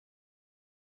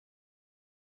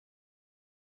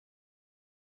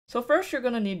So first you're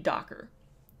going to need Docker.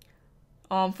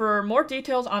 For more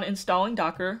details on installing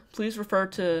Docker, please refer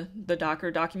to the Docker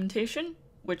documentation,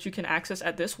 which you can access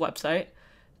at this website,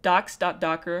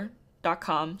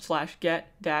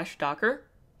 docs.docker.com/get-docker,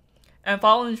 and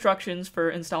follow instructions for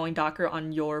installing Docker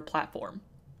on your platform.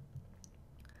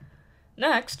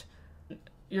 Next,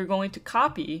 you're going to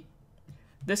copy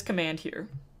this command here.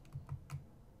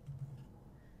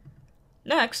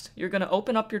 Next, you're going to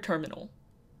open up your terminal.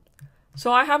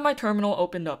 So I have my terminal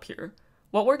opened up here.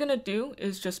 What we're going to do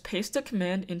is just paste the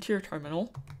command into your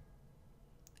terminal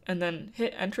and then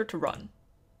hit enter to run.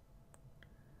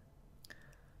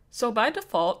 So by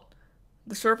default,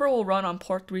 the server will run on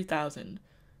port 3000.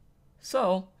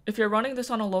 So if you're running this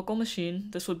on a local machine,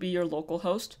 this would be your local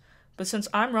host. But since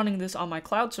I'm running this on my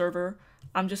cloud server,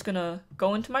 I'm just going to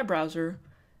go into my browser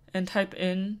and type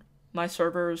in my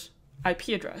server's IP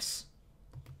address.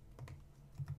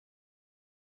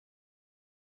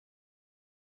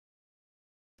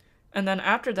 And then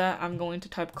after that, I'm going to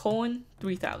type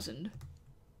 :3000.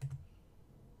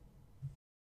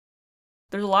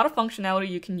 There's a lot of functionality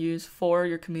you can use for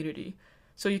your community.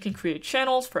 So you can create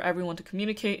channels for everyone to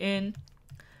communicate in.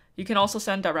 You can also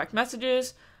send direct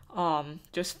messages.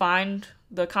 Just find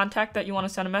the contact that you want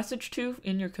to send a message to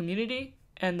in your community,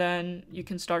 and then you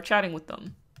can start chatting with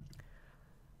them.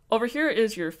 Over here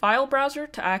is your file browser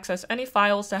to access any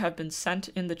files that have been sent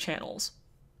in the channels.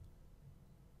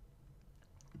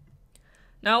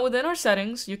 Now within our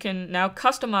settings, you can now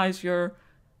customize your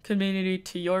community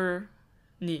to your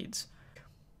needs.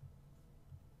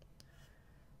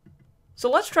 So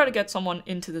let's try to get someone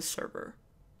into this server.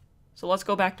 So let's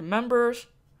go back to members.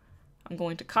 I'm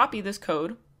going to copy this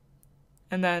code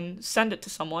and then send it to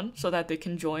someone so that they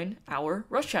can join our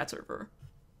VoceChat server.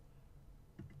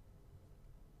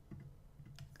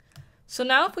 So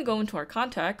now if we go into our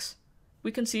contacts,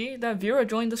 we can see that Vera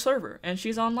joined the server and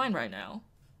she's online right now.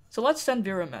 So let's send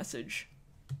Vera a message.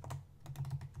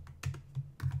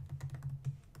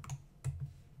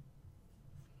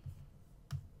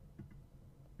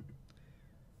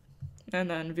 And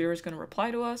then Vera's going to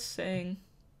reply to us saying,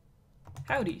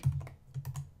 howdy.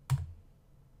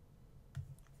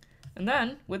 And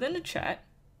then within the chat,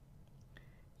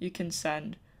 you can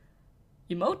send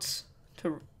emotes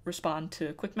to respond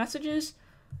to quick messages.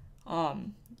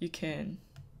 You can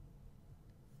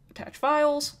attach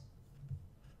files.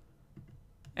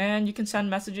 And you can send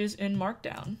messages in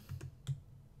Markdown.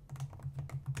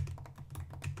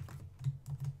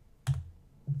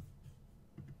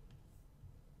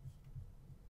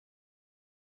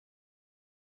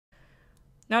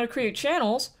 Now to create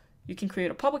channels, you can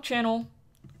create a public channel.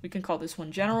 We can call this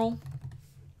one General.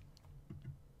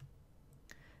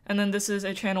 And then this is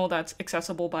a channel that's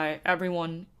accessible by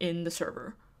everyone in the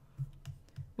server.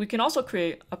 We can also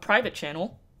create a private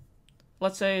channel.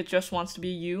 Let's say it just wants to be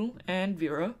you and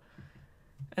Vera.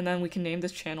 And then we can name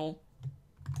this channel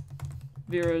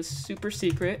Vera's Super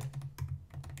Secret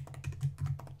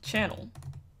Channel.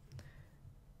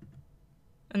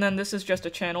 And then this is just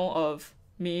a channel of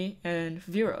me and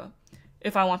Vera.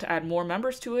 If I want to add more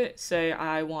members to it, say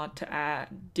I want to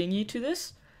add Dingy to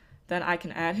this, then I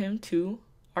can add him to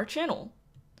our channel.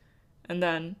 And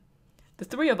then the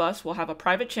three of us will have a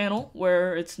private channel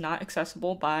where it's not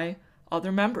accessible by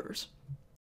other members.